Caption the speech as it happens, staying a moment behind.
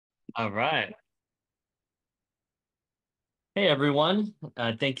All right. Hey, everyone.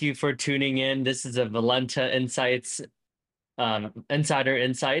 Thank you for tuning in. This is a Valenta Insights, Insider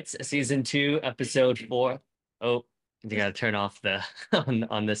Insights, Season 2, Episode 4. Oh, you gotta turn off the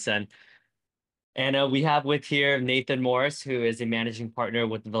on this end. And we have with here Nathan Morris, who is a managing partner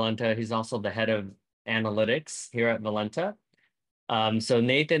with Valenta. He's also the head of analytics here at Valenta. So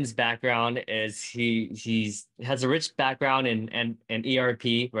Nathan's background is he's has a rich background in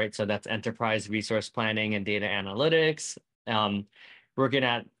ERP, right? So that's enterprise resource planning and data analytics. Um, Working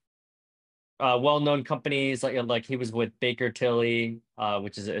at well-known companies like he was with Baker Tilly,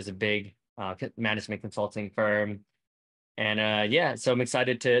 which is a big management consulting firm. And yeah, so I'm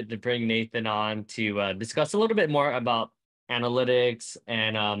excited to bring Nathan on to discuss a little bit more about analytics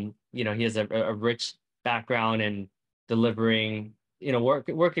and he has a rich background in delivering,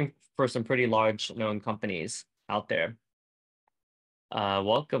 working for some pretty large known companies out there.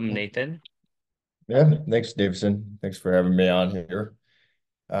 Welcome, Nathan. Yeah, thanks, Davidson. Thanks for having me on here.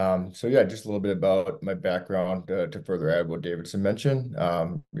 So yeah, just a little bit about my background to further add what Davidson mentioned.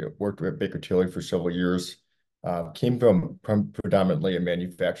 Worked at Baker Tilly for several years. Came from predominantly a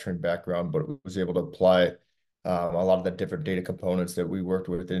manufacturing background, but was able to apply a lot of the different data components that we worked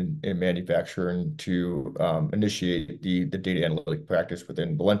with in manufacturing to initiate the data analytic practice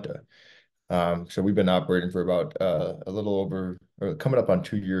within Valenta. So we've been operating for about a little over, or coming up on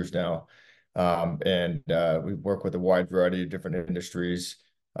 2 years now. And we work with a wide variety of different industries,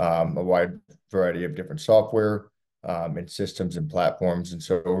 a wide variety of different software and systems and platforms. And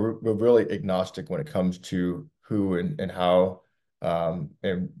so we're really agnostic when it comes to who and how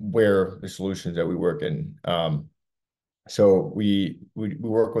and where the solutions that we work in. So we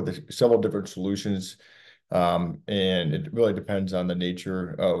work with several different solutions, and it really depends on the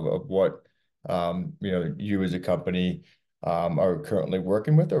nature of what you as a company are currently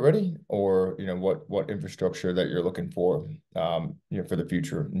working with already, or what infrastructure that you're looking for for the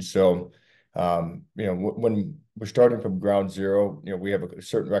future. And so when we're starting from ground zero, we have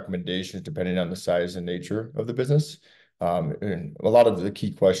certain recommendations depending on the size and nature of the business. And a lot of the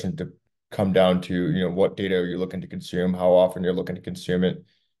key questions to come down to, what data are you looking to consume, how often you're looking to consume it,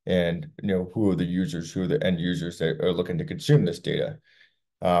 and who are the users, who are the end users that are looking to consume this data.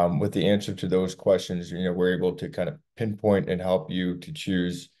 With the answer to those questions, we're able to kind of pinpoint and help you to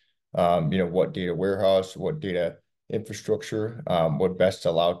choose, what data warehouse, what data infrastructure would best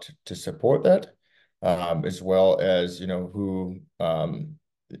allow to support that, as well as,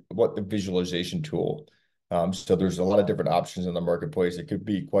 what the visualization tool. So there's a lot of different options in the marketplace. It could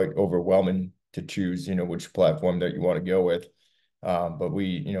be quite overwhelming to choose, which platform that you want to go with. But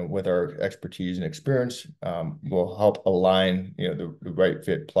we, with our expertise and experience, will help align, the right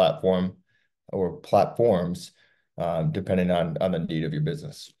fit platform or platforms, depending on the need of your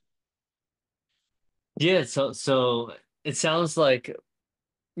business. Yeah, so it sounds like,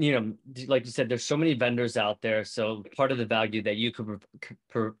 like you said, there's so many vendors out there. So part of the value that you could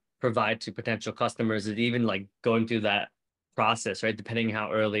provide to potential customers is even like going through that process, right? Depending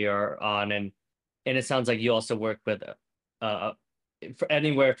how early you're on, and it sounds like you also work with uh for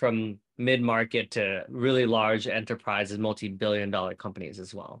anywhere from mid-market to really large enterprises, multi-billion dollar companies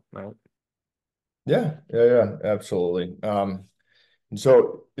as well, right? Yeah, absolutely. And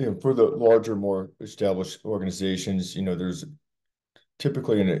so, for the larger, more established organizations, there's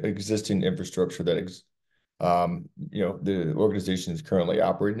typically an existing infrastructure that the organization is currently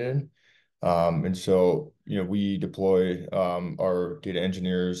operating in. And so, we deploy our data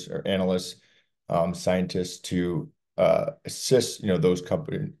engineers, our analysts, scientists to assist, those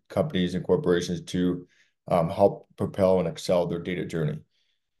companies and corporations to help propel and excel their data journey.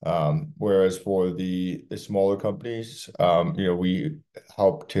 Whereas for the smaller companies, we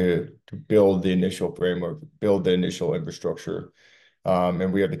help to build the initial framework, build the initial infrastructure,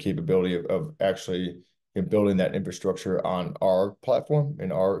 and we have the capability of actually building that infrastructure on our platform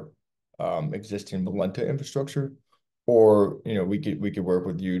and our existing Valenta infrastructure. Or, we could work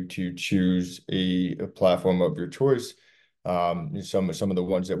with you to choose a platform of your choice. Some of the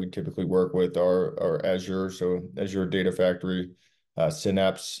ones that we typically work with are Azure, so Azure Data Factory,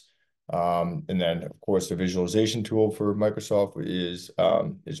 Synapse, and then of course the visualization tool for Microsoft is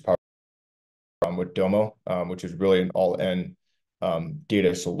powered with Domo, which is really an all-in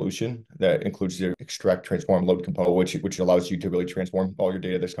data solution that includes the extract, transform, load component, which allows you to really transform all your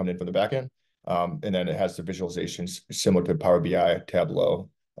data that's coming in from the back end. And then it has the visualizations similar to Power BI, Tableau,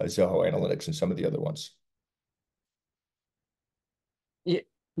 Zoho Analytics, and some of the other ones. Yeah,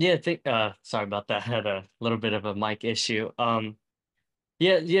 yeah, I think sorry about that. I had a little bit of a mic issue.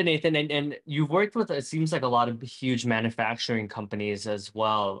 Yeah, Nathan, and you've worked with it seems like a lot of huge manufacturing companies as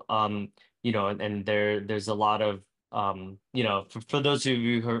well. And there's a lot of for those of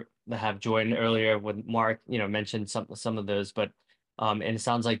you who have joined earlier when Mark, mentioned some of those, but and it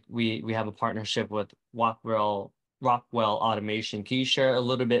sounds like we have a partnership with Rockwell Automation. Can you share a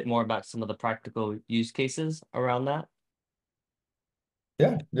little bit more about some of the practical use cases around that?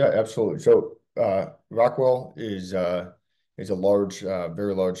 Yeah, absolutely. So Rockwell is a large,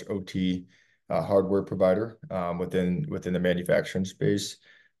 very large OT hardware provider within the manufacturing space,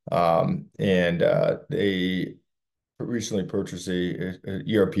 and they recently purchased a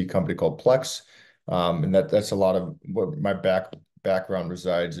ERP company called Plex, and that's a lot of what my background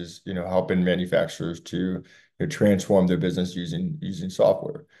resides is helping manufacturers to transform their business using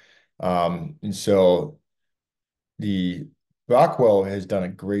software, and so the Rockwell has done a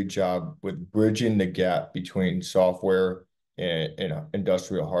great job with bridging the gap between software and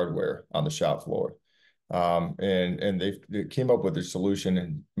industrial hardware on the shop floor. And they came up with a solution,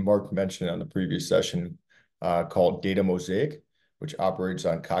 and Mark mentioned on the previous session, called Data Mosaic, which operates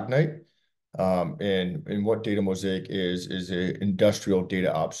on Cognite. And what Data Mosaic is a industrial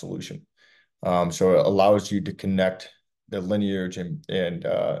data ops solution. So it allows you to connect the lineage and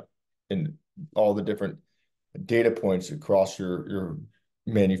all the different data points across your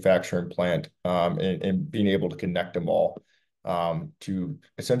manufacturing plant, and being able to connect them all, to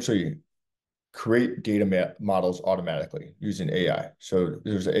essentially create data models automatically using AI. So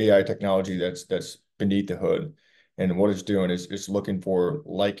there's AI technology that's beneath the hood. And what it's doing is it's looking for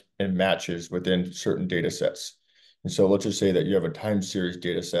like and matches within certain data sets. And so let's just say that you have a time series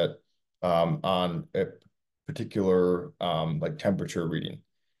data set, on a particular, like temperature reading.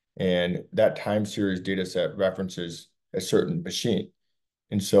 And that time series data set references a certain machine.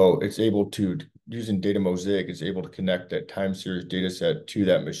 And so it's able to, using Data Mosaic, it's able to connect that time series data set to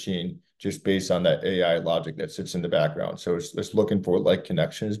that machine just based on that AI logic that sits in the background. So it's looking for like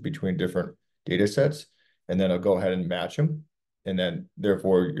connections between different data sets, and then I'll go ahead and match them. And then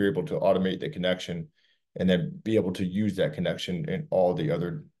therefore you're able to automate the connection and then be able to use that connection in all the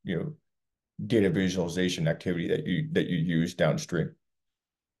other, data visualization activity that you use downstream.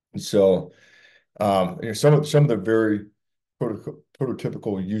 And so some of the very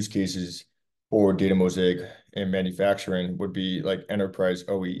prototypical use cases for data mosaic and manufacturing would be like enterprise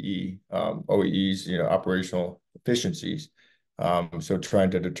OEE, OEEs, operational efficiencies. So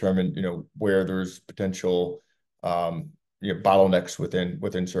trying to determine, where there's potential, bottlenecks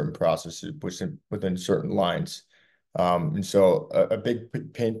within certain processes, within certain lines. And so a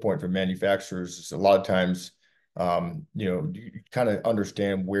big pain point for manufacturers is a lot of times, you kind of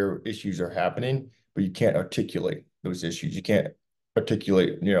understand where issues are happening, but you can't articulate those issues. You can't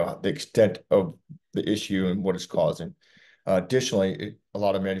articulate, the extent of the issue and what it's causing. Additionally, a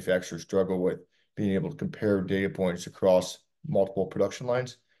lot of manufacturers struggle with being able to compare data points across multiple production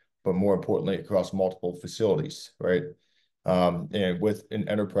lines, but more importantly, across multiple facilities, right? And with an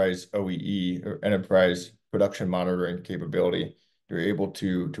enterprise OEE or enterprise production monitoring capability, you're able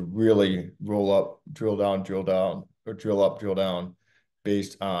to really roll up, drill down, or drill up, drill down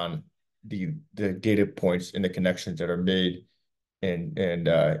based on the data points and the connections that are made and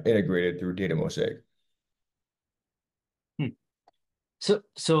integrated through Data Mosaic. Hmm.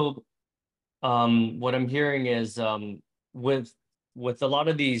 So what I'm hearing is with with a lot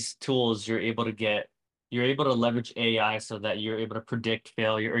of these tools, you're able to leverage AI so that you're able to predict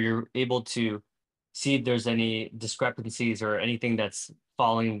failure, or you're able to see if there's any discrepancies or anything that's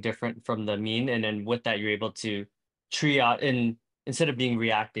falling different from the mean. And then with that, you're able to triage, and instead of being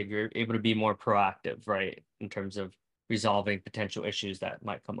reactive, you're able to be more proactive, right? In terms of resolving potential issues that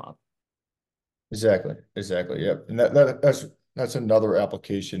might come up. Exactly. Yep. And that's another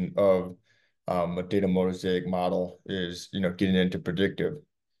application of, a data mosaic model is, getting into predictive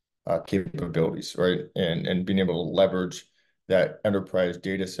capabilities, right? And being able to leverage that enterprise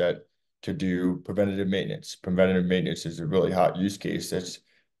data set to do preventative maintenance. Preventative maintenance is a really hot use case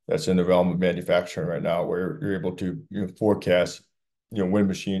that's in the realm of manufacturing right now, where you're able to, forecast, when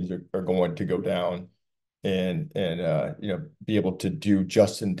machines are going to go down, and be able to do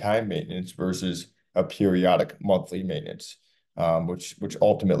just-in-time maintenance versus a periodic monthly maintenance, which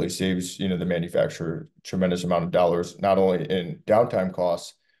ultimately saves, the manufacturer a tremendous amount of dollars, not only in downtime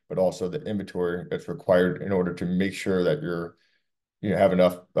costs, but also the inventory that's required in order to make sure that you have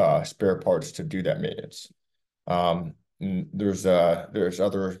enough spare parts to do that maintenance. And there's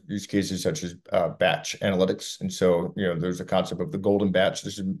other use cases such as batch analytics, and so there's a concept of the golden batch.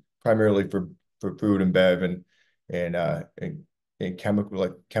 This is primarily for food and bev and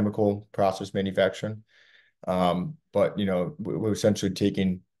chemical process manufacturing. But we're essentially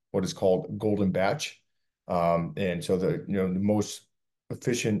taking what is called golden batch. And so the most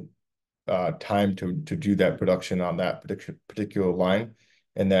efficient time to do that production on that particular line.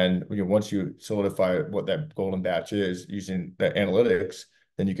 And then once you solidify what that golden batch is using the analytics,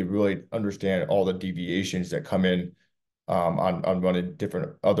 then you can really understand all the deviations that come in on running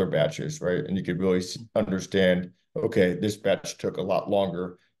different other batches, right? And you could really understand, okay, this batch took a lot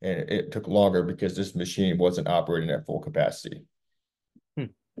longer, and it took longer because this machine wasn't operating at full capacity. Hmm.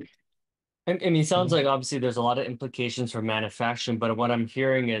 I mean, it sounds Mhm. like obviously there's a lot of implications for manufacturing, but what I'm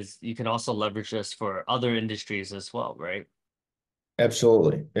hearing is you can also leverage this for other industries as well, right?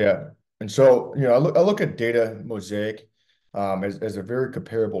 Absolutely, yeah. And so, I look at data mosaic as a very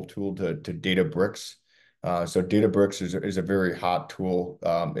comparable tool to Databricks. So Databricks is a very hot tool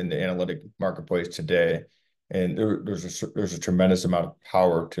in the analytic marketplace today, and there's a tremendous amount of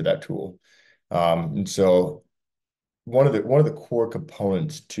power to that tool. And so one of the core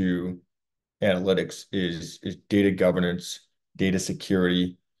components to analytics is data governance, data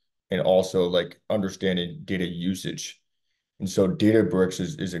security, and also like understanding data usage. And so Databricks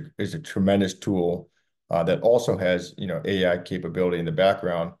is a tremendous tool that also has AI capability in the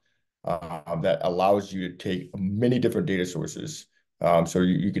background that allows you to take many different data sources. So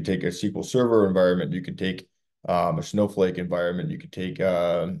you could take a SQL Server environment, you could take a Snowflake environment, you could take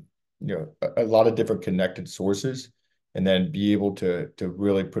a lot of different connected sources, and then be able to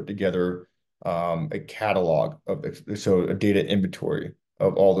really put together a catalog of so a data inventory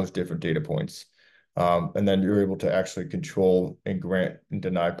of all those different data points. And then you're able to actually control and grant and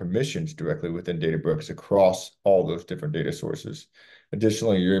deny permissions directly within Databricks across all those different data sources.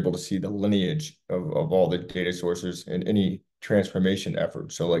 Additionally, you're able to see the lineage of all the data sources in any transformation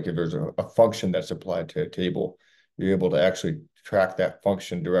effort. So like if there's a function that's applied to a table, you're able to actually track that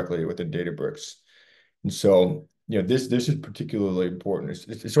function directly within Databricks. And so, this is particularly important.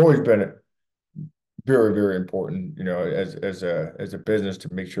 It's always been very, very important, as a business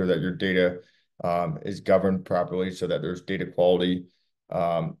to make sure that your data is governed properly so that there's data quality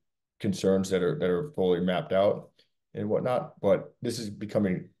um, concerns that are fully mapped out and whatnot. But this is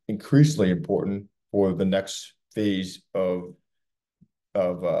becoming increasingly important for the next phase of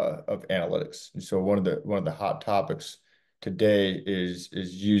analytics. And so one of the hot topics today is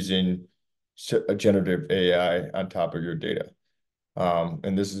using a generative AI on top of your data.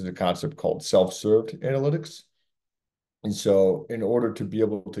 And this is a concept called self-served analytics. And so, in order to be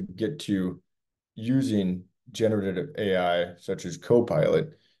able to get to using generative AI, such as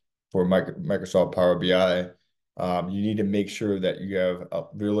Copilot for Microsoft Power BI, you need to make sure that you have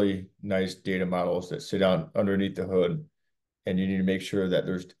really nice data models that sit on underneath the hood, and you need to make sure that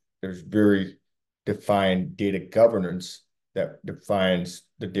there's very defined data governance that defines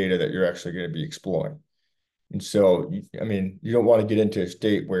the data that you're actually going to be exploring. And so, I mean, you don't want to get into a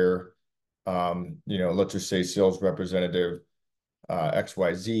state where, let's just say sales representative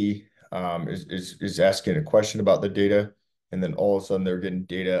XYZ is asking a question about the data, and then all of a sudden they're getting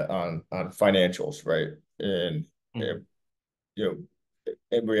data on financials, right? And Mhm. you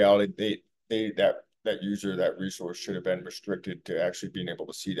in reality, that user, that resource should have been restricted to actually being able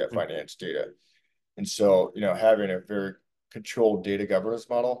to see that finance data. And so, having a very controlled data governance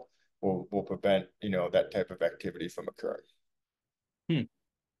model will prevent, that type of activity from occurring. Hmm.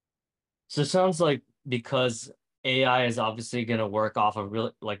 So it sounds like because AI is obviously going to work off of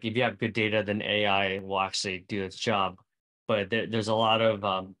real, like if you have good data, then AI will actually do its job. But there's a lot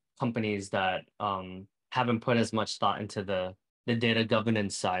of companies that haven't put as much thought into the data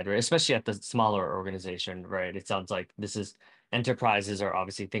governance side, right? Especially at the smaller organization, right? It sounds like this is enterprises are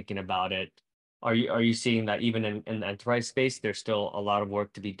obviously thinking about it. Are you seeing that even in the enterprise space, there's still a lot of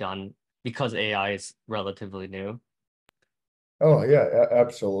work to be done because AI is relatively new? Oh yeah,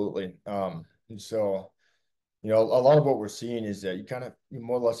 absolutely. And so, a lot of what we're seeing is that you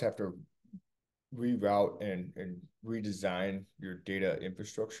more or less have to reroute and redesign your data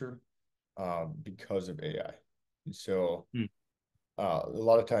infrastructure because of AI. And so, Hmm. a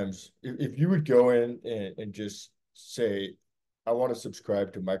lot of times, if you would go in and just say, I want to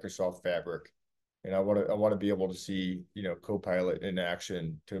subscribe to Microsoft Fabric, and I want to be able to see, Copilot in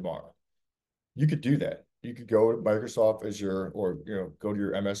action tomorrow. You could do that. You could go to Microsoft Azure or go to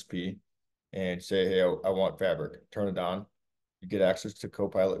your MSP and say, hey, I want Fabric. Turn it on. You get access to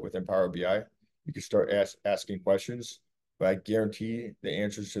Copilot within Power BI. You can start asking questions, but I guarantee the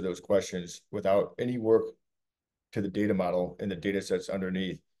answers to those questions without any work to the data model and the data sets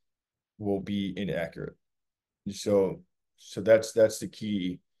underneath will be inaccurate. And so that's the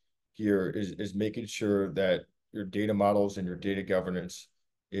key here is making sure that your data models and your data governance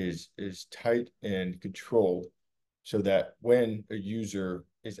is tight and controlled so that when a user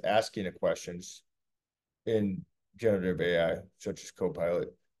is asking a questions in generative AI, such as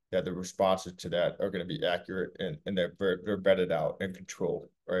Copilot, that the responses to that are going to be accurate and they're vetted out and controlled,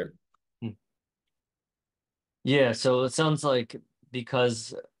 right? Hmm. Yeah, so it sounds like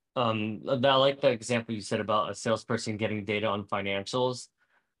because I like the example you said about a salesperson getting data on financials.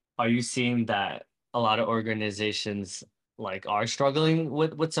 Are you seeing that a lot of organizations like are struggling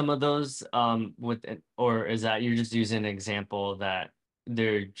with some of those or is that you're just using an example that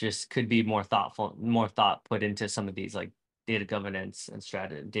there just could be more thought put into some of these like data governance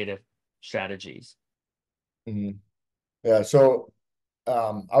and data strategies? Mhm. Yeah, so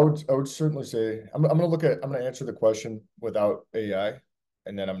I would certainly say I'm gonna answer the question without AI,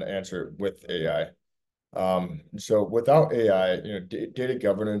 and then I'm gonna answer it with AI. So without AI, data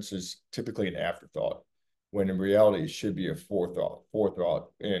governance is typically an afterthought, when in reality it should be a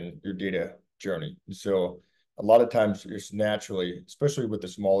forethought in your data journey. And so a lot of times it's naturally, especially with the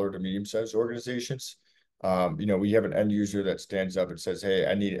smaller to medium-sized organizations, we have an end user that stands up and says, "Hey,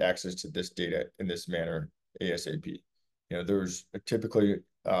 I need access to this data in this manner, ASAP." There's typically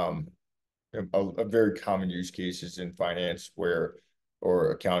a very common use cases in finance where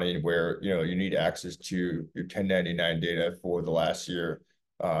or accounting where you need access to your 1099 data for the last year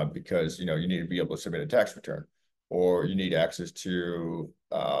because you need to be able to submit a tax return, or you need access to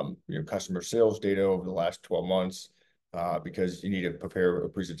customer sales data over the last 12 months because you need to prepare a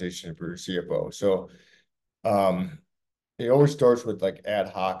presentation for your CFO. So um, it always starts with like ad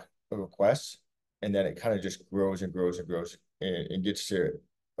hoc requests, and then it kind of just grows and grows and grows and gets to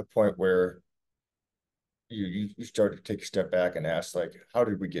a point where you start to take a step back and ask, like, how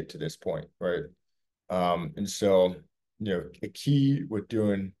did we get to this point, right? And so a key with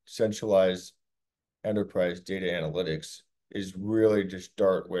doing centralized enterprise data analytics is really to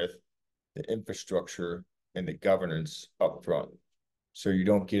start with the infrastructure and the governance up front, so you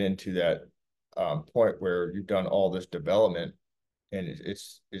don't get into that point where you've done all this development and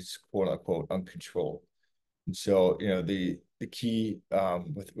it's quote unquote uncontrolled. And so, the key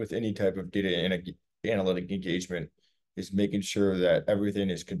with any type of data analytic engagement is making sure that everything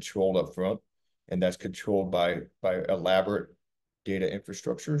is controlled up front, and that's controlled by elaborate data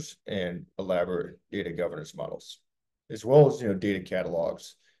infrastructures and elaborate data governance models, as well as data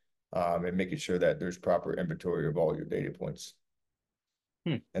catalogs, and making sure that there's proper inventory of all your data points.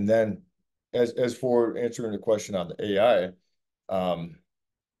 Hmm. And then, as for answering the question on the AI, um,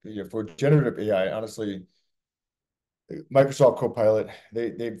 for generative AI, honestly, Microsoft Copilot,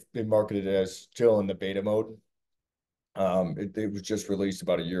 they marketed it as still in the beta mode. It was just released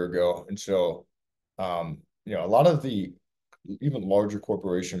about a year ago, and so a lot of the even larger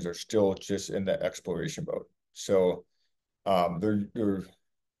corporations are still just in the exploration mode. So they're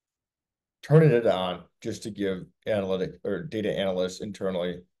turning it on just to give analytic or data analysts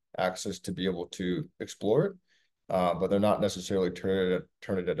internally access to be able to explore it, but they're not necessarily turning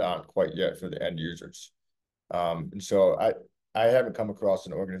it on quite yet for the end users. And so I haven't come across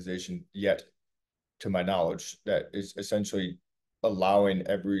an organization yet, to my knowledge, that is essentially allowing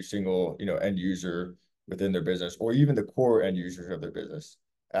every single end user within their business, or even the core end users of their business,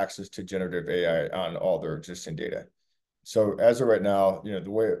 access to generative AI on all their existing data. So as of right now, the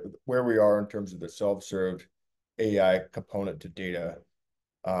way where we are in terms of the self-serve AI component to data,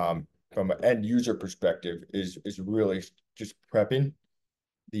 from an end user perspective, is really just prepping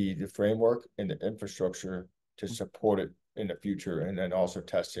the framework and the infrastructure to support it in the future, and then also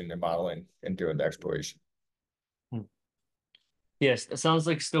testing and modeling and doing the exploration. Hmm. Yes, it sounds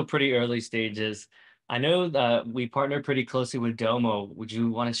like still pretty early stages. I know that we partner pretty closely with Domo. Would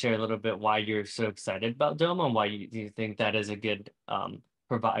you want to share a little bit why you're so excited about Domo and why you think that is a good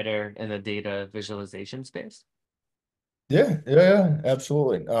provider in the data visualization space? Yeah,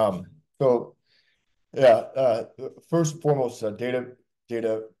 absolutely. So yeah, first and foremost, data,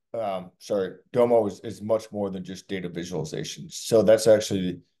 sorry, Domo is much more than just data visualization. So that's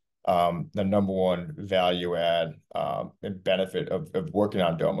actually the number one value add and benefit of working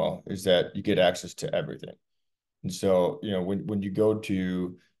on Domo, is that you get access to everything. And so, when you go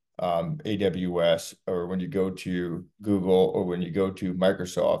to AWS, or when you go to Google, or when you go to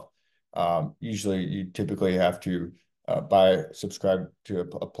Microsoft, usually you typically have to subscribe to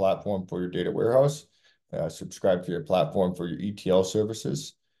a platform for your data warehouse, subscribe to your platform for your ETL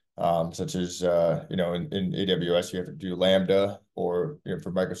services, such as, in AWS, you have to do Lambda, or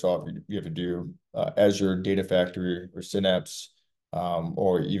for Microsoft, you have to do Azure Data Factory or Synapse,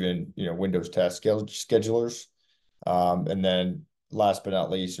 or even, Windows Task Schedulers. And then last but not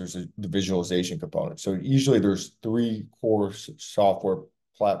least, there's the visualization component. So usually there's three core software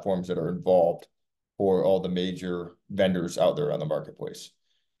platforms that are involved for all the major vendors out there on the marketplace.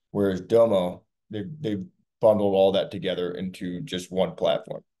 Whereas Domo, they've bundled all that together into just one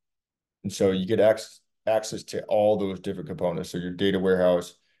platform. And so you get access to all those different components. So your data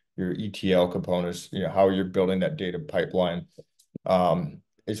warehouse, your ETL components, how you're building that data pipeline,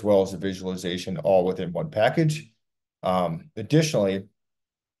 as well as the visualization all within one package. Additionally,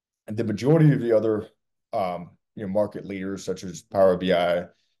 the majority of the other market leaders such as Power BI,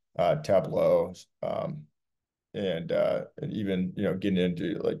 Tableau, and even getting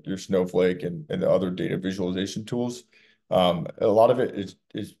into like your Snowflake and the other data visualization tools. A lot of it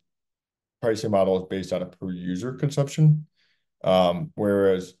is pricing model is based on a per user consumption,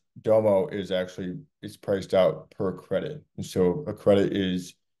 whereas Domo is priced out per credit. And so a credit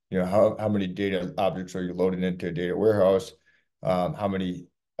is how many data objects are you loading into a data warehouse, how many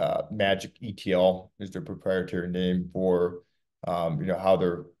magic ETL is their proprietary name for how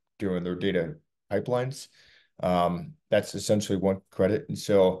they're doing their data pipelines. That's essentially one credit. And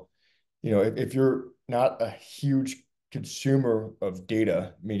so if you're not a huge consumer of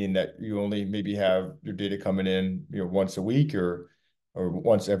data, meaning that you only maybe have your data coming in once a week or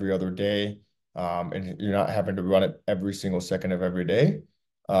once every other day, and you're not having to run it every single second of every day,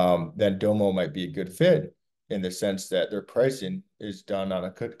 then Domo might be a good fit in the sense that their pricing is done on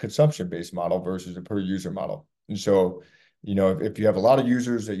a consumption-based model versus a per user model. And so, if you have a lot of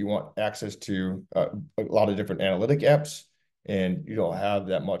users that you want access to a lot of different analytic apps, and you don't have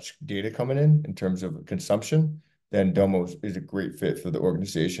that much data coming in terms of consumption, then Domo is a great fit for the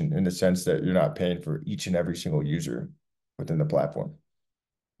organization in the sense that you're not paying for each and every single user within the platform.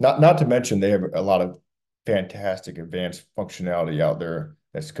 Not to mention they have a lot of fantastic advanced functionality out there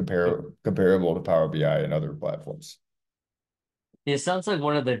that's comparable to Power BI and other platforms. It sounds like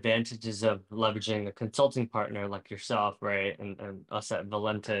one of the advantages of leveraging a consulting partner like yourself, right? And us at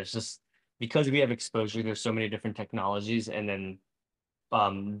Valenta is just because we have exposure, there's so many different technologies, and then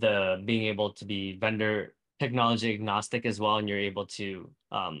the being able to be vendor technology agnostic as well, and you're able to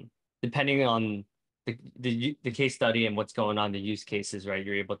depending on the case study and what's going on, the use cases, right?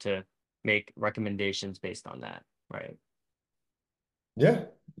 You're able to make recommendations based on that, right? Yeah,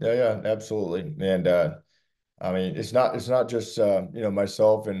 yeah, absolutely. And I mean, it's not just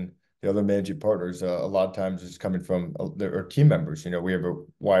myself and the other managing partners. A lot of times it's coming from our team members. We have a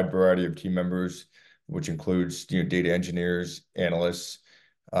wide variety of team members, which includes data engineers, analysts,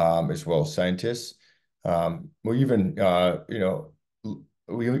 as well as scientists. We even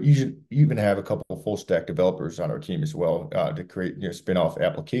we usually even have a couple of full stack developers on our team as well to create spin off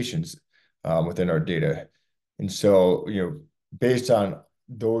applications within our data. And so based on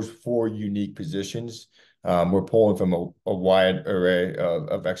those four unique positions, we're pulling from a wide array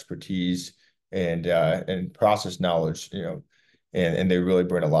of expertise and process knowledge, and they really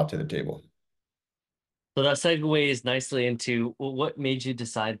bring a lot to the table. So that segues nicely into what made you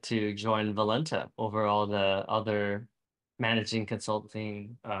decide to join Valenta over all the other managing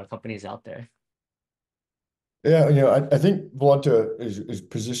consulting companies out there. Yeah, I think Valenta is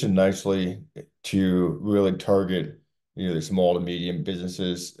positioned nicely to really target, the small to medium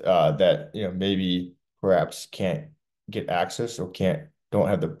businesses that, maybe perhaps can't get access or don't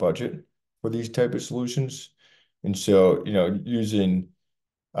have the budget for these type of solutions. And so, using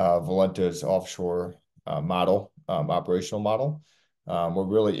Valenta's offshore operational model, we're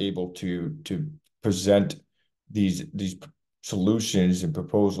really able to present these solutions and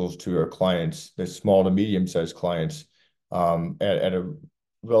proposals to our clients, the small to medium-sized clients, at a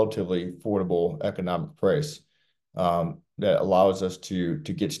relatively affordable economic price, that allows us to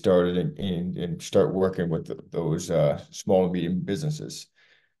get started and start working with those small and medium businesses.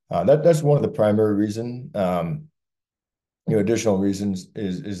 That's one of the primary reasons. Additional reasons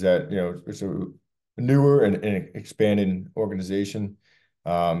is that it's a newer and expanding organization,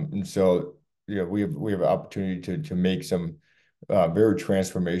 and so we have an opportunity to make some very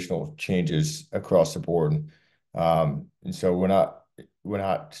transformational changes across the board, and so we're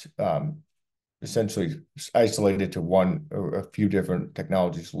not essentially isolated to one or a few different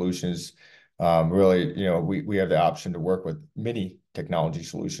technology solutions. Really, we have the option to work with many technology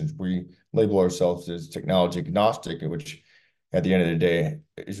solutions. We label ourselves as technology agnostic, which at the end of the day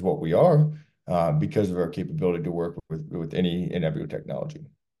is what we are, because of our capability to work with any and every technology.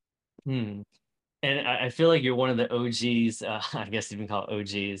 Hmm. And I feel like you're one of the OGs, I guess you can call it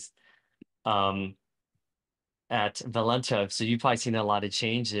OGs, um, at Valenta. So you've probably seen a lot of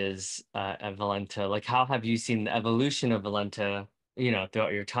changes at Valenta. Like, how have you seen the evolution of Valenta,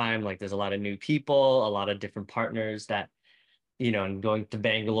 throughout your time? Like, there's a lot of new people, a lot of different partners that, and going to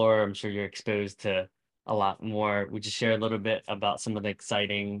Bangalore, I'm sure you're exposed to a lot more. Would you share a little bit about some of the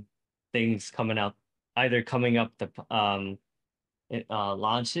exciting things coming up, either coming up the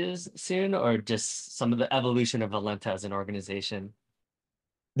launches soon, or just some of the evolution of Valenta as an organization?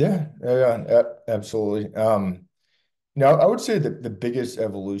 Absolutely. Now, I would say that the biggest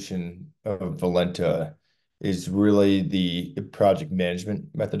evolution of Valenta is really the project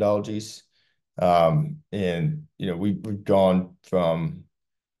management methodologies. And we've gone from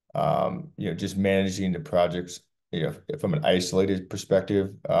just managing the projects, from an isolated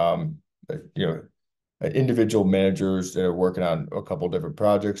perspective. You know, individual managers that are working on a couple different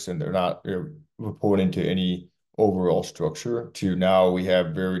projects and they're not reporting to any overall structure to now we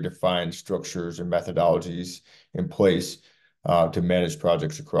have very defined structures and methodologies in place to manage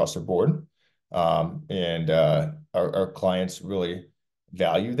projects across the board. And our clients really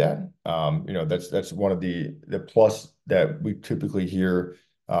value that. That's one of the plus that we typically hear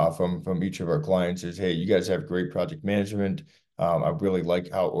from each of our clients is, hey, you guys have great project management. I really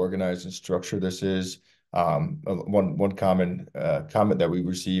like how organized and structured this is. One common comment that we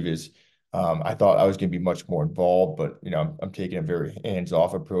receive is, I thought I was going to be much more involved, but I'm taking a very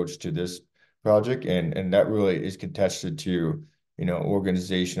hands-off approach to this project, and that really is contested to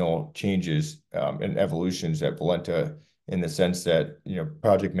organizational changes and evolutions at Valenta in the sense that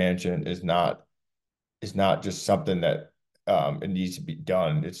project management is not just something that it needs to be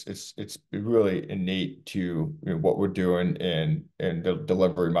done. It's really innate to what we're doing and the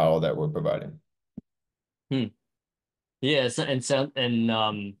delivery model that we're providing. Hmm. Yeah, so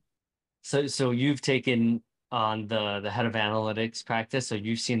you've taken on the head of analytics practice, so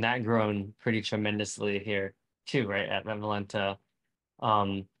you've seen that grown pretty tremendously here too, right, at Valenta.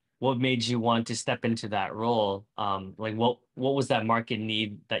 Um, what made you want to step into that role? Like what was that market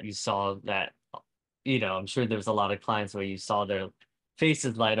need that you saw that, I'm sure there was a lot of clients where you saw their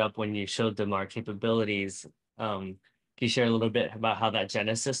faces light up when you showed them our capabilities. Can you share a little bit about how that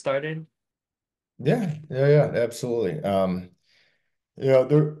genesis started? Absolutely.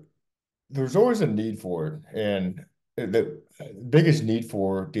 There's always a need for it, and the biggest need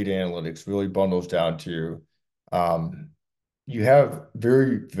for data analytics really bundles down to um, you have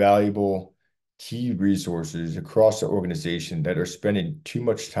very valuable key resources across the organization that are spending too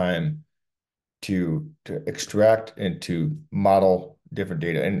much time to extract and to model different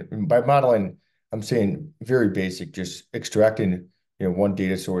data. And by modeling, I'm saying very basic, just extracting, one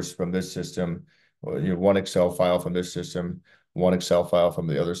data source from this system, or, one Excel file from this system, one Excel file from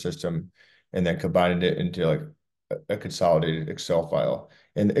the other system, and then combining it into like a consolidated Excel file.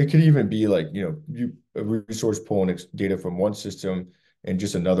 And it could even be like, a resource pulling data from one system and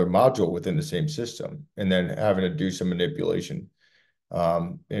just another module within the same system, and then having to do some manipulation.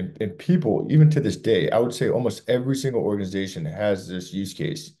 And people, even to this day, I would say almost every single organization has this use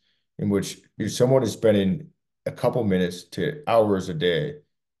case in which someone is spending a couple minutes to hours a day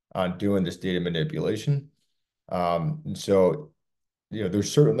on doing this data manipulation. And so, there's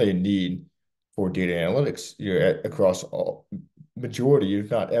certainly a need for data analytics, across all majority,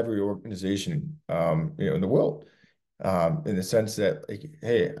 if not every organization, in the world, in the sense that, like,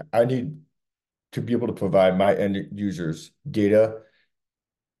 hey, I need to be able to provide my end users data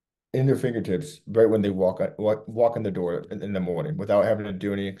in their fingertips right when they walk in the door in the morning without having to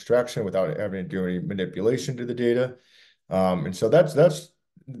do any extraction, without having to do any manipulation to the data. And so that's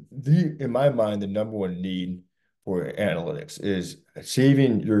in my mind, the number one need for analytics is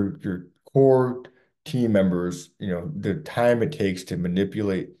saving your core team members, the time it takes to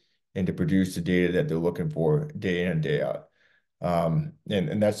manipulate and to produce the data that they're looking for day in and day out.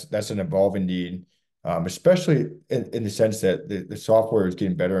 And that's an evolving need, especially in the sense that the software is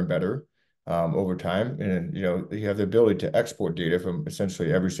getting better and better over time. And you have the ability to export data from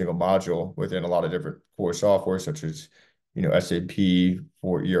essentially every single module within a lot of different core software, such as SAP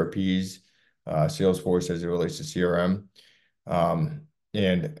for ERPs, Salesforce as it relates to CRM.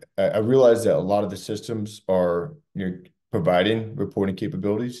 And I realize that a lot of the systems are providing reporting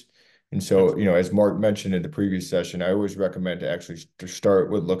capabilities. And so, as Mark mentioned in the previous session, I always recommend to actually to start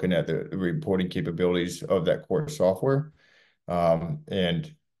with looking at the reporting capabilities of that core software.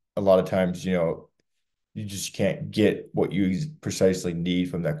 And a lot of times, you just can't get what you precisely need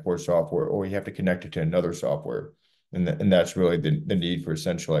from that core software, or you have to connect it to another software. And that's really the need for a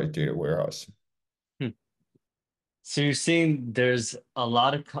centralized data warehouse. Hmm. So you're seeing there's a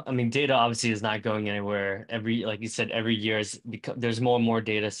lot of, I mean, data obviously is not going anywhere. Like you said, every year there's more and more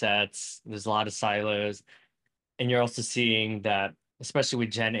data sets. There's a lot of silos. And you're also seeing that, especially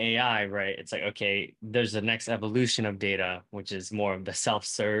with Gen AI, right? It's like, okay, there's the next evolution of data, which is more of the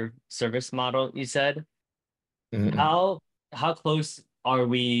self-serve service model, you said. Mhm. How how close? are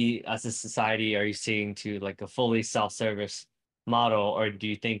we as a society, are you seeing to like a fully self-service model, or do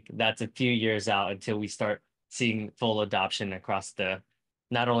you think that's a few years out until we start seeing full adoption across the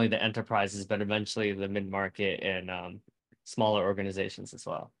not only the enterprises but eventually the mid-market and smaller organizations as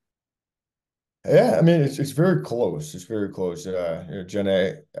well? Yeah, I mean it's very close. It's very close.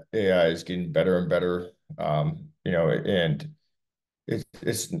 AI is getting better and better. And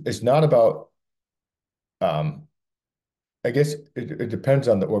it's not about I guess it depends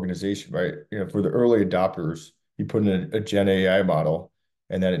on the organization, right? For the early adopters, you put in a Gen AI model,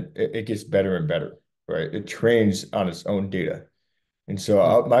 and then it gets better and better, right? It trains on its own data. And so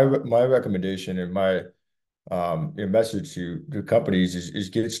Mm, my recommendation and my message to companies is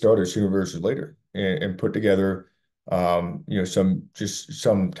get started sooner versus later and put together some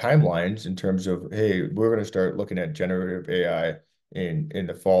timelines in terms of, hey, we're going to start looking at generative AI in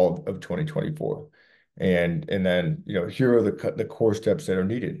the fall of 2024. And then, here are the core steps that are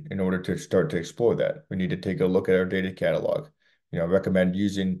needed in order to start to explore that. We need to take a look at our data catalog. Recommend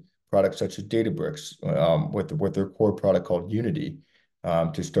using products such as Databricks with their core product called Unity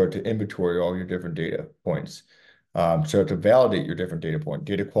to start to inventory all your different data points. So to validate your different data point,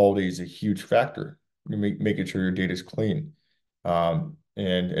 data quality is a huge factor. Making sure your data is clean. And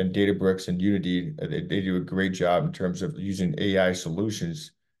Databricks and Unity, they do a great job in terms of using AI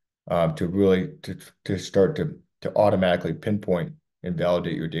solutions to really to start to automatically pinpoint and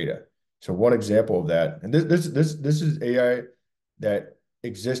validate your data. So one example of that, and this is AI that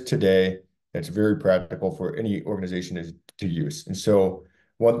exists today that's very practical for any organization is to use. And so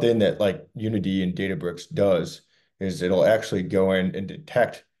one thing that like Unity and Databricks does is it'll actually go in and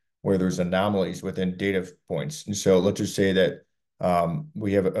detect where there's anomalies within data points. And so let's just say that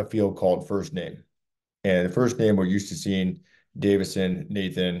we have a field called first name. And the first name we're used to seeing Davison,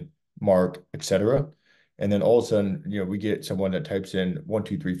 Nathan, Mark, etc. And then all of a sudden, we get someone that types in 1,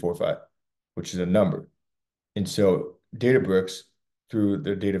 2, 3, 4, 5, which is a number. And so Databricks, through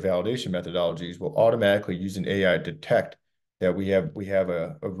their data validation methodologies, will automatically use an AI to detect that we have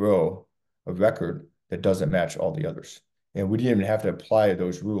a row, a record that doesn't match all the others. And we didn't even have to apply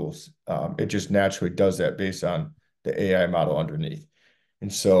those rules. It just naturally does that based on the AI model underneath.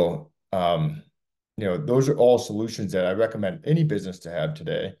 And so, those are all solutions that I recommend any business to have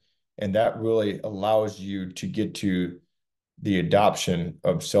today. And that really allows you to get to the adoption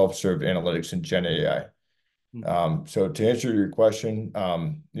of self-serve analytics and Gen AI. mm, So to answer your question,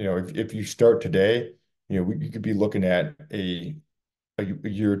 if you start today, you could be looking at a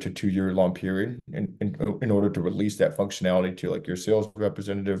year to 2 year long period in order to release that functionality to like your sales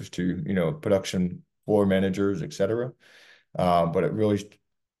representatives, to production floor managers, etc. But it really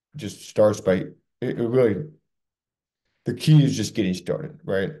just starts by it really the key is just getting started,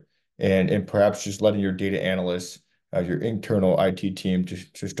 right? And perhaps just letting your data analysts, your internal IT team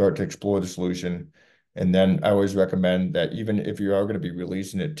to start to explore the solution. And then I always recommend that even if you are going to be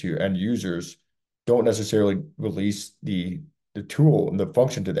releasing it to end users, don't necessarily release the tool and the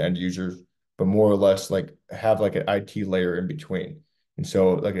function to the end users, but more or less like have like an IT layer in between. And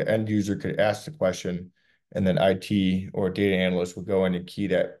so like an end user could ask the question, and then IT or data analyst will go in and key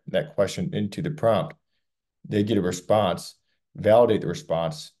that question into the prompt. They get a response, validate the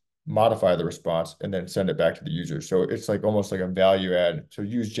response, modify the response, and then send it back to the user. So it's like almost like a value add. So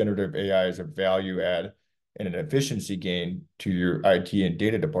use generative AI as a value add and an efficiency gain to your IT and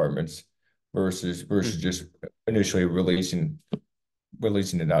data departments versus mm. just initially releasing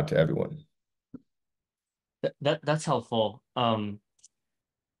it out to everyone. That's helpful.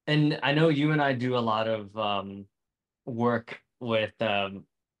 And I know you and I do a lot of work with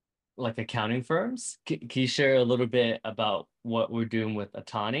like accounting firms. Can you share a little bit about what we're doing with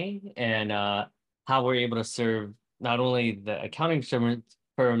Atani and how we're able to serve not only the accounting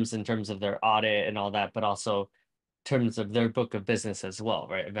firms in terms of their audit and all that, but also in terms of their book of business as well,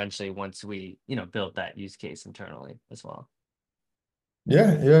 right? Eventually, once we, build that use case internally as well.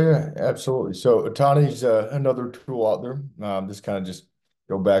 Yeah, absolutely. So Atani's another tool out there. This kind of just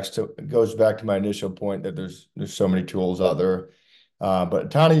goes back to my initial point that there's so many tools out there. But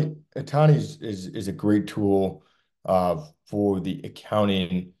Atani is a great tool for the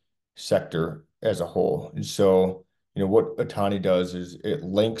accounting sector as a whole. And so, what Atani does is it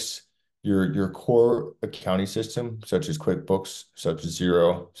links your core accounting system, such as QuickBooks, such as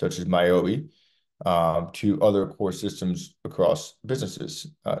Xero, such as MyOB, to other core systems across businesses,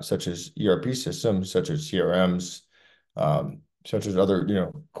 such as ERP systems, such as CRMs, such as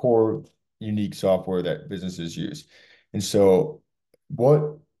other, core unique software that businesses use. And so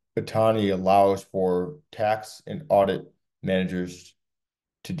what Atani allows for tax and audit managers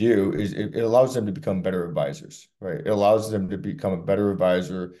to do is it allows them to become better advisors, right? It allows them to become a better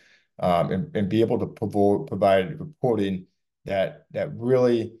advisor, and be able to provide reporting that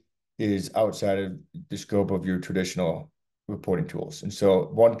really is outside of the scope of your traditional reporting tools. And so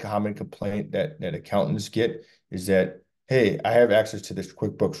one common complaint that accountants get is that, hey, I have access to this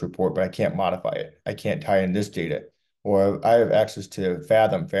QuickBooks report, but I can't modify it. I can't tie in this data. Or I have access to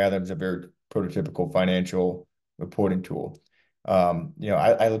Fathom. Fathom's a very prototypical financial reporting tool.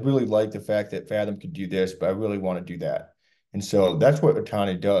 I really like the fact that Fathom could do this, but I really want to do that. And so that's what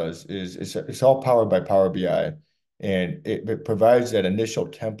Otani does is it's all powered by Power BI, and it provides that initial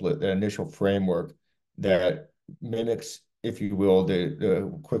template, that initial framework that mimics, if you will, the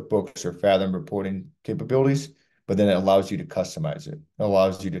QuickBooks or Fathom reporting capabilities, but then it allows you to customize it. It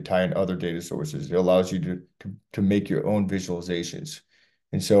allows you to tie in other data sources. It allows you to make your own visualizations.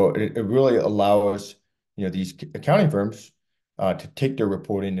 And so it really allows, these accounting firms to take their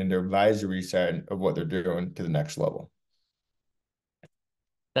reporting and their advisory side of what they're doing to the next level.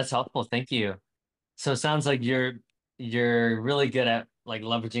 That's helpful. Thank you. So it sounds like you're really good at like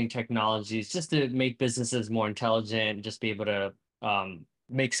leveraging technologies just to make businesses more intelligent, just be able to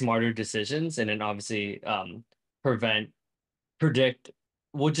make smarter decisions, and then obviously prevent, predict,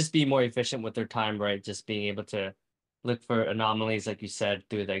 will just be more efficient with their time, right? Just being able to look for anomalies, like you said,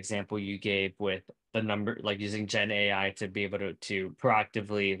 through the example you gave with the number, like using Gen AI to be able to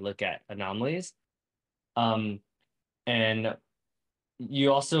proactively look at anomalies. And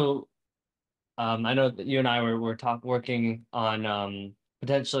you also I know that you and I were working on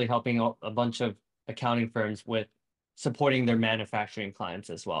potentially helping a bunch of accounting firms with supporting their manufacturing clients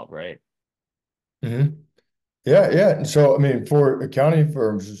as well, right? Mhm. Yeah, yeah. And so, I mean, for accounting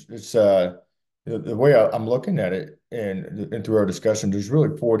firms, it's the way I'm looking at it, and through our discussion, there's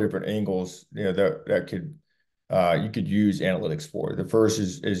really four different angles, that could you could use analytics for. The first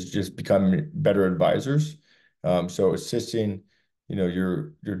is just becoming better advisors. So assisting,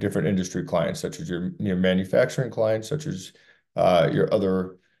 your different industry clients, such as your manufacturing clients, such as your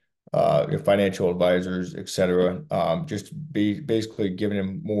other your financial advisors, et cetera. Just be basically giving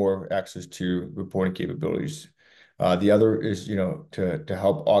them more access to reporting capabilities. The other is, to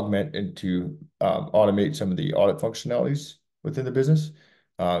help augment and to automate some of the audit functionalities within the business.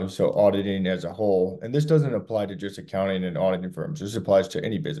 So auditing as a whole, and this doesn't apply to just accounting and auditing firms. This applies to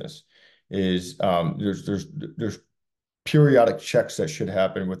any business. Is there's periodic checks that should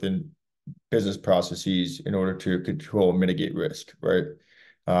happen within business processes in order to control and mitigate risk, right?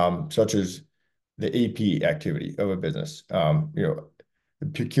 Such as the AP activity of a business, the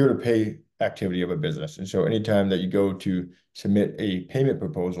procure to pay activity of a business. And so anytime that you go to submit a payment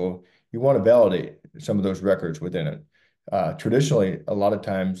proposal, you want to validate some of those records within it. Traditionally, a lot of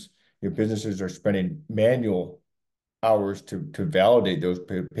times your businesses are spending manual hours to validate those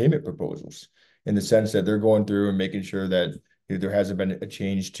payment proposals, in the sense that they're going through and making sure that there hasn't been a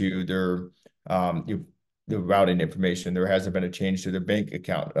change to their the routing information. There hasn't been a change to their bank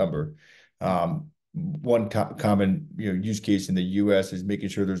account number. One common use case in the U.S. is making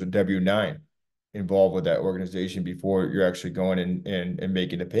sure there's a W-9 involved with that organization before you're actually going and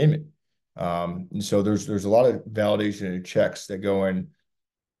making a payment. And so there's a lot of validation and checks that go in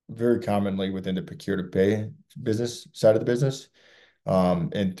very commonly within the procure to pay business side of the business.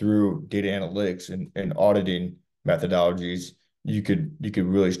 And through data analytics and auditing methodologies, you could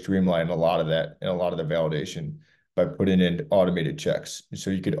really streamline a lot of that and a lot of the validation by putting in automated checks. So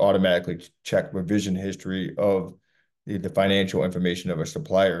you could automatically check revision history of the financial information of a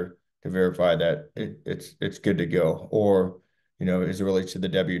supplier to verify that it's good to go. Or, as it relates to the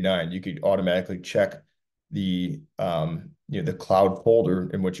W-9, you could automatically check the cloud folder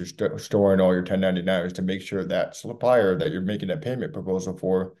in which you're storing all your 1099s to make sure that supplier that you're making a payment proposal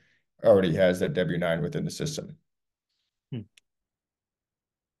for already has that W-9 within the system. Hmm.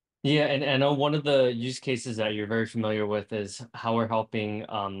 Yeah, and I know one of the use cases that you're very familiar with is how we're helping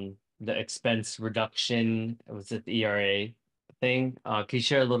the expense reduction, was it the ERA thing? Can you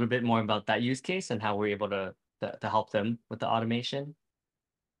share a little bit more about that use case and how we're able to help them with the automation?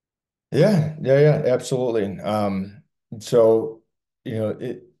 Yeah, yeah, yeah, absolutely. So,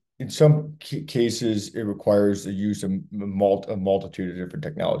 in some cases, it requires the use of a multitude of different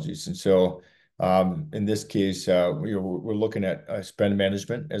technologies. And so, in this case, we're looking at spend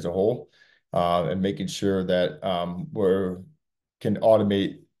management as a whole, and making sure that we're can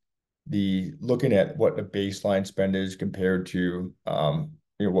automate the looking at what the baseline spend is compared to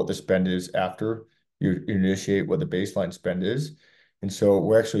what the spend is after you initiate what the baseline spend is. And so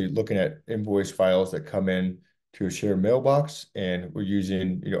we're actually looking at invoice files that come in to a shared mailbox, and we're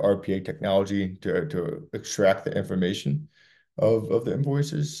using RPA technology to extract the information of the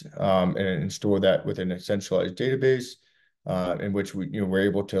invoices, and store that within a centralized database, in which we're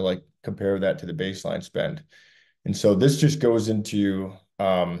able to like compare that to the baseline spend. And so this just goes into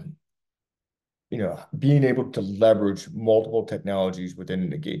being able to leverage multiple technologies within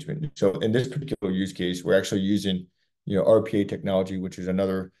an engagement. So in this particular use case, we're actually using, RPA technology, which is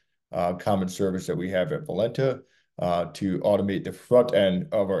another common service that we have at Valenta, to automate the front end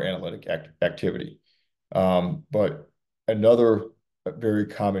of our analytic activity. But another very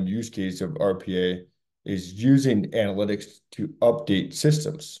common use case of RPA is using analytics to update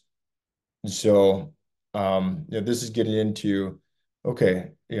systems. And so, this is getting into,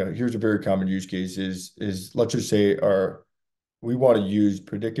 okay, here's a very common use case is let's just say we want to use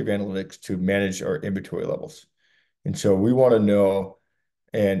predictive analytics to manage our inventory levels. And so we want to know,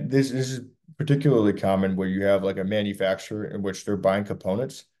 and this is particularly common where you have like a manufacturer in which they're buying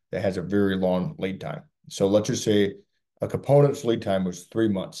components that has a very long lead time. So let's just say a component's lead time was 3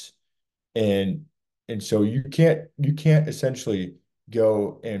 months. And so you can't essentially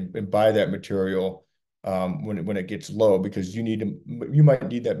go and buy that material when it gets low, because you might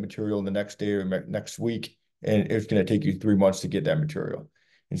need that material the next day or next week, and it's going to take you 3 months to get that material.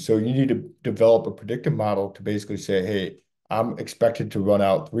 And so you need to develop a predictive model to basically say, hey, I'm expected to run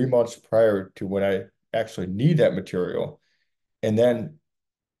out 3 months prior to when I actually need that material. And then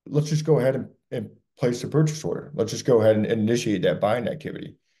let's just go ahead and place a purchase order. Let's just go ahead and initiate that buying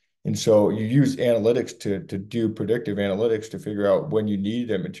activity. And so you use analytics to do predictive analytics to figure out when you need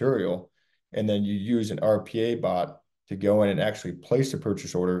that material. And then you use an RPA bot to go in and actually place a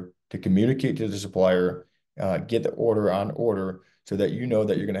purchase order to communicate to the supplier, get the order on order so that you know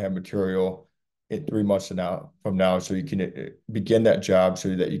that you're going to have material in 3 months from now, so you can begin that job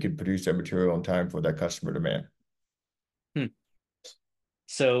so that you can produce that material in time for that customer demand. Hmm.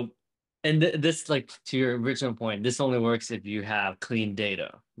 So, and this, like to your original point, this only works if you have clean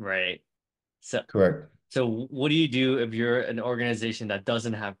data, right? So, Correct. so what do you do if you're an organization that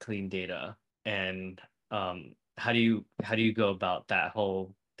doesn't have clean data? And how do you go about that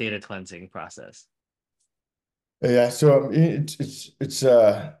whole data cleansing process? Yeah, so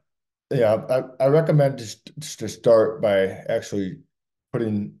yeah, I recommend just to start by actually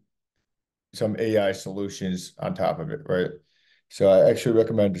putting some AI solutions on top of it, right? So I actually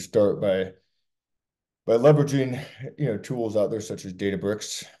recommend to start by leveraging tools out there such as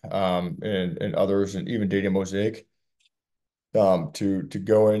Databricks, and others, and even Data Mosaic, to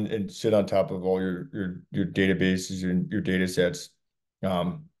go in and sit on top of all your databases and your data sets,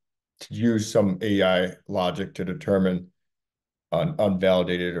 to use some AI logic to determine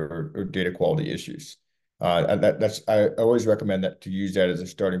unvalidated or data quality issues. And I always recommend that to use that as a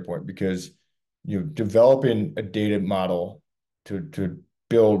starting point, because developing a data model to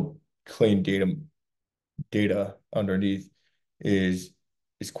build clean data underneath is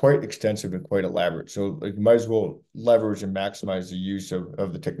quite extensive and quite elaborate. So like you might as well leverage and maximize the use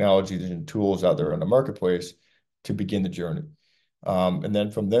of the technologies and tools out there on the marketplace to begin the journey. And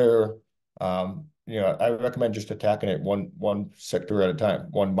then from there, I recommend just attacking it one sector at a time,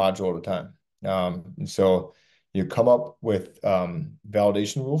 one module at a time. And so you come up with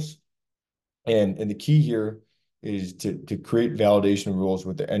validation rules, and the key here is to create validation rules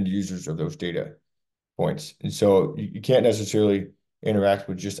with the end users of those data points. And so you can't necessarily interact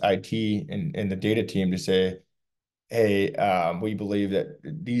with just IT and the data team to say, hey, we believe that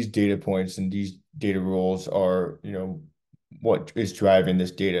these data points and these data rules are, what is driving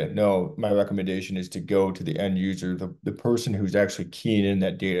this data. No, my recommendation is to go to the end user, the person who's actually keying in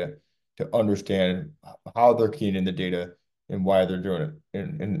that data, to understand how they're keying in the data and why they're doing it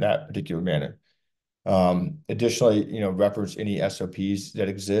in that particular manner. Additionally, reference any SOPs that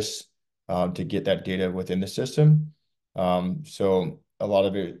exist to get that data within the system. So a lot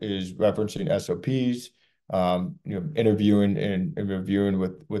of it is referencing SOPs, interviewing and reviewing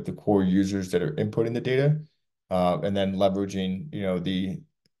with the core users that are inputting the data, and then leveraging, the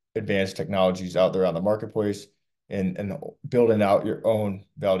advanced technologies out there on the marketplace, and building out your own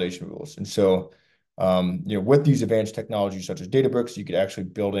validation rules. And so, with these advanced technologies such as Databricks, you could actually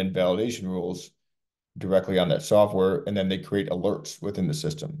build in validation rules directly on that software, and then they create alerts within the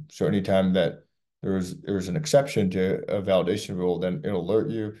system. So anytime that there's an exception to a validation rule, then it'll alert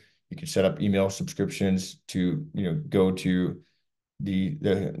you. You can set up email subscriptions to go to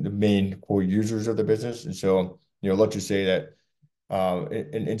the main core users of the business. And so let's just say that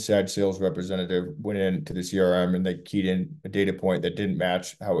an inside sales representative went into the CRM and they keyed in a data point that didn't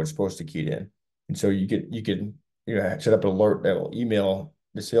match how it's supposed to key in. And so you can set up an alert that will email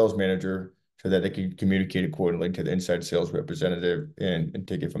the sales manager so that they can communicate accordingly to the inside sales representative and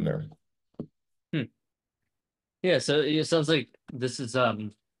take it from there. Hmm. Yeah, so it sounds like this is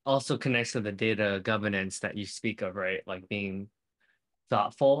also connects to the data governance that you speak of, right? Like being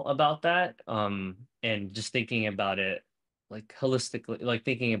thoughtful about that, and just thinking about it like holistically, like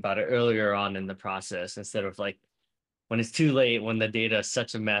thinking about it earlier on in the process instead of like when it's too late, when the data is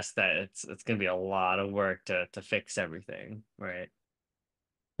such a mess that it's gonna be a lot of work to fix everything, right?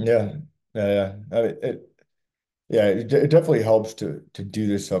 Yeah, yeah. I mean, yeah, it definitely helps to do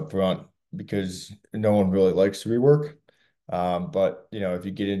this up front because no one really likes to rework. But if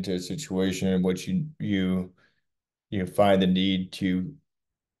you get into a situation in which you find the need to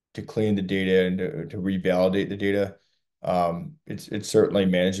clean the data and to revalidate the data, it's certainly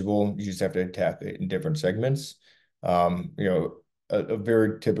manageable. You just have to attack it in different segments. A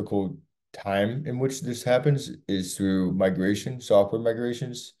very typical time in which this happens is through software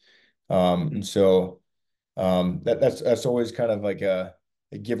migrations. And so that's always kind of like a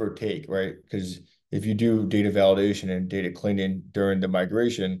give or take, right? Because if you do data validation and data cleaning during the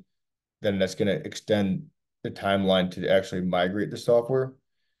migration, then that's going to extend the timeline to actually migrate the software.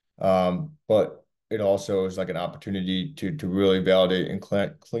 But it also is like an opportunity to really validate and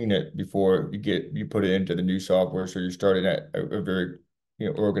clean it before you put it into the new software. So you're starting at a very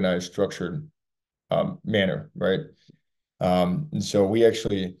organized, structured manner, right? And so we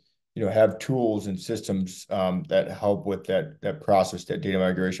actually, have tools and systems that help with that process, that data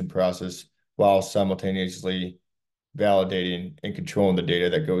migration process, while simultaneously validating and controlling the data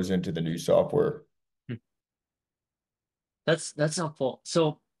that goes into the new software. That's helpful.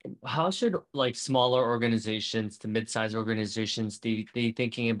 So how should like smaller organizations to mid-sized organizations be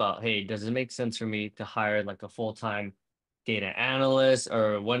thinking about, hey, does it make sense for me to hire like a full-time data analyst,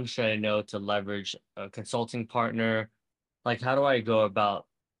 or when should I know to leverage a consulting partner? Like how do I go about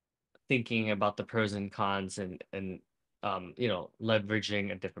thinking about the pros and cons and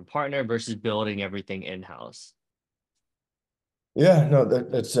leveraging a different partner versus building everything in-house? Yeah, no,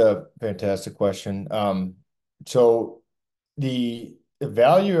 that's a fantastic question. So the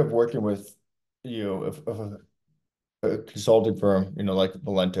value of working with of a consulting firm, like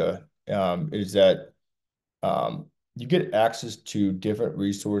Valenta, is that you get access to different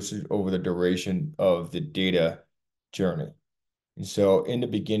resources over the duration of the data journey. And so in the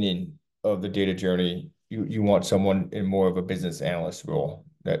beginning of the data journey, you want someone in more of a business analyst role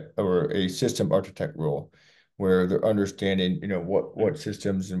or a system architect role where they're understanding, what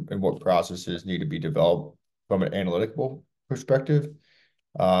systems and what processes need to be developed from an analytical perspective.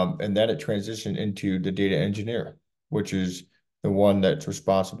 And then it transitioned into the data engineer, which is the one that's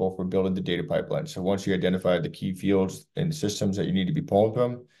responsible for building the data pipeline. So once you identify the key fields and systems that you need to be pulling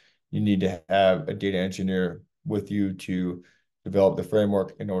from, you need to have a data engineer with you to develop the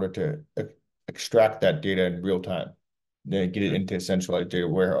framework in order to extract that data in real time, then get it into a centralized data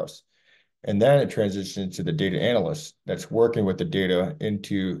warehouse. And then it transitions to the data analyst that's working with the data in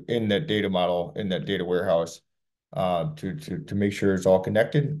that data model, in that data warehouse, to make sure it's all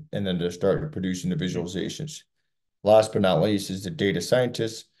connected, and then to start producing the visualizations. Last but not least is the data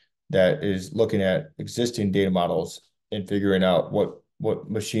scientist that is looking at existing data models and figuring out what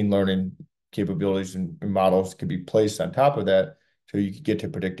machine learning capabilities and models can be placed on top of that so you can get to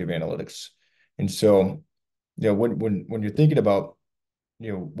predictive analytics. And so, when you're thinking about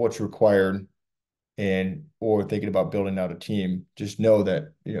what's required and or thinking about building out a team, just know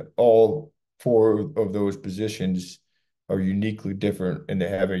that all four of those positions are uniquely different and they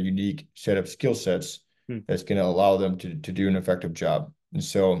have a unique set of skill sets Hmm. that's going to allow them to do an effective job. And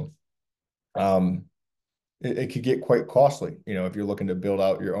so um, it could get quite costly, if you're looking to build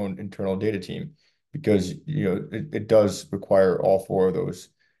out your own internal data team, because it does require all four of those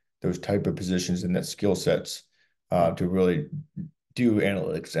type of positions and that skill sets Hmm. to really do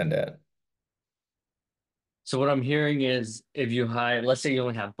analytics end to end. So what I'm hearing is if you hire, let's say you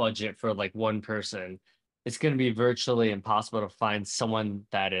only have budget for like one person, it's going to be virtually impossible to find someone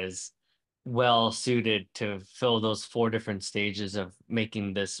that is well suited to fill those four different stages of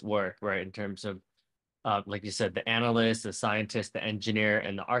making this work, right? In terms of, like you said, the analyst, the scientist, the engineer,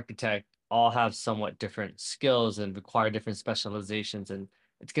 and the architect all have somewhat different skills and require different specializations. And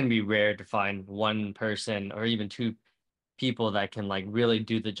it's going to be rare to find one person or even two people that can like really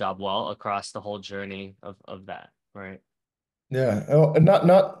do the job well across the whole journey of that, right? Yeah, oh, and not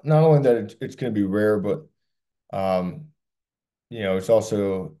only that it's going to be rare, but um, it's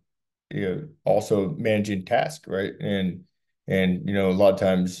also managing tasks, right? And a lot of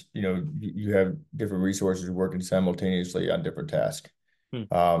times, you have different resources working simultaneously on different tasks.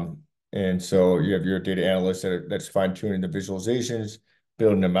 Hmm. Um, and so you have your data analyst that's fine-tuning the visualizations,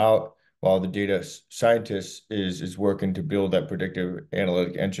 building them out, while the data scientist is working to build that predictive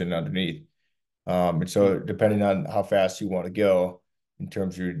analytic engine underneath. And so depending on how fast you want to go in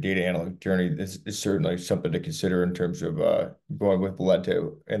terms of your data analytic journey, this is certainly something to consider in terms of going with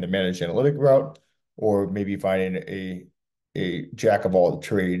Valenta and the managed analytic route, or maybe finding a jack of all the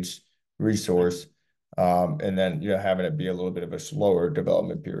trades resource, and then having it be a little bit of a slower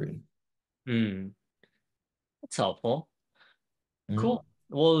development period. Mm, that's helpful. Mhm. Cool.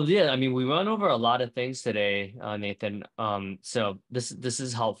 Well, yeah, I mean, we went over a lot of things today, Nathan. So this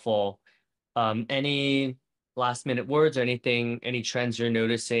is helpful. Any last minute words or anything, any trends you're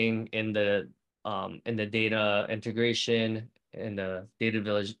noticing in the data integration in the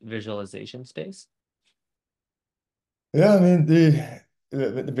data visualization space? Yeah, I mean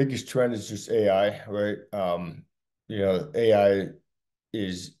the biggest trend is just AI, right? AI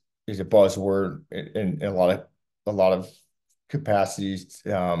is is a buzzword in a lot of capacities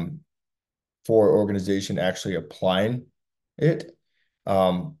for organization actually applying it.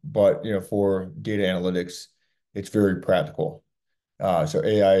 But for data analytics, it's very practical. So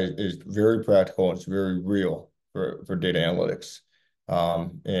AI is very practical and it's very real for data analytics.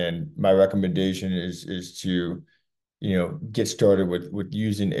 And my recommendation is to get started with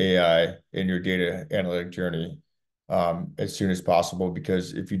using AI in your data analytic journey as soon as possible,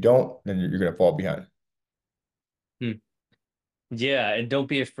 because if you don't, then you're going to fall behind. Hmm. Yeah, and don't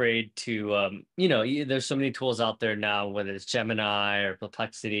be afraid to there's so many tools out there now, whether it's Gemini or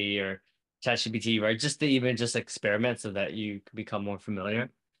Perplexity or ChatGPT, right? Just to even just experiment so that you can become more familiar.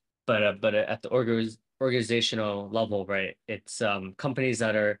 But at the organizational level, right? It's companies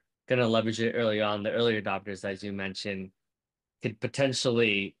that are going to leverage it early on, the early adopters, as you mentioned, could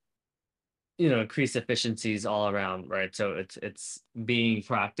potentially, increase efficiencies all around, right? So it's being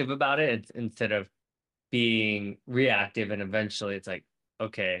proactive about it instead of being reactive, and eventually it's like,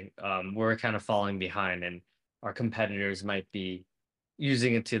 okay, we're kind of falling behind, and our competitors might be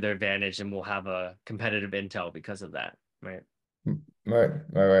using it to their advantage, and we'll have a competitive intel because of that, right? Right,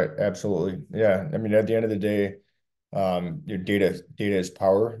 right, absolutely. Yeah. I mean, at the end of the day, your data is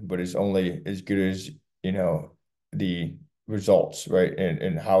power, but it's only as good as, the results, right?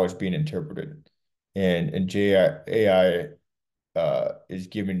 And how it's being interpreted. And AI is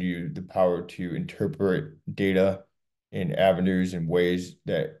giving you the power to interpret data in avenues and ways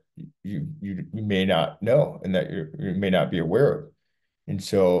that you may not know and that you may not be aware of. And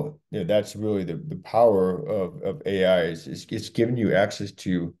so, that's really the power of AI is it's giving you access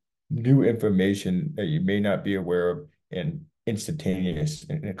to new information that you may not be aware of and instantaneous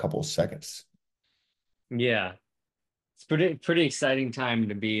in a couple of seconds. Yeah, it's pretty exciting time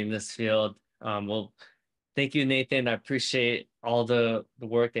to be in this field. Well, thank you, Nathan. I appreciate all the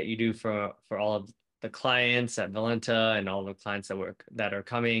work that you do for all of the clients at Valenta and all the clients that are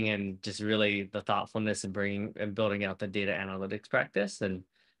coming, and just really the thoughtfulness in bringing and building out the data analytics practice. And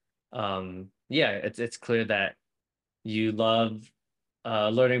yeah, it's clear that you love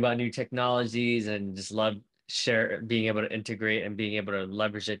learning about new technologies and just love share being able to integrate and being able to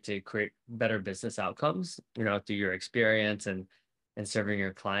leverage it to create better business outcomes, through your experience and serving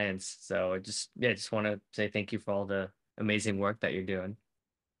your clients. So just want to say thank you for all the amazing work that you're doing.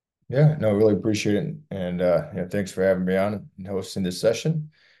 Yeah, no, really appreciate it. And thanks for having me on and hosting this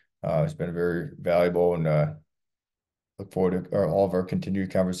session. It's been very valuable, and look forward to all of our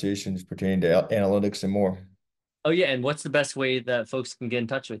continued conversations pertaining to analytics and more. Oh yeah, and what's the best way that folks can get in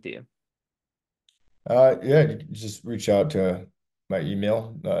touch with you? Yeah, you can just reach out to my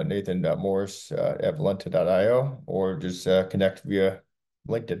email, nathan.morris at valenta.io, or just connect via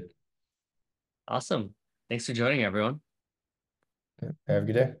LinkedIn. Awesome. Thanks for joining, everyone. Have a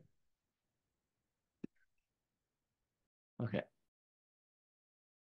good day. Okay.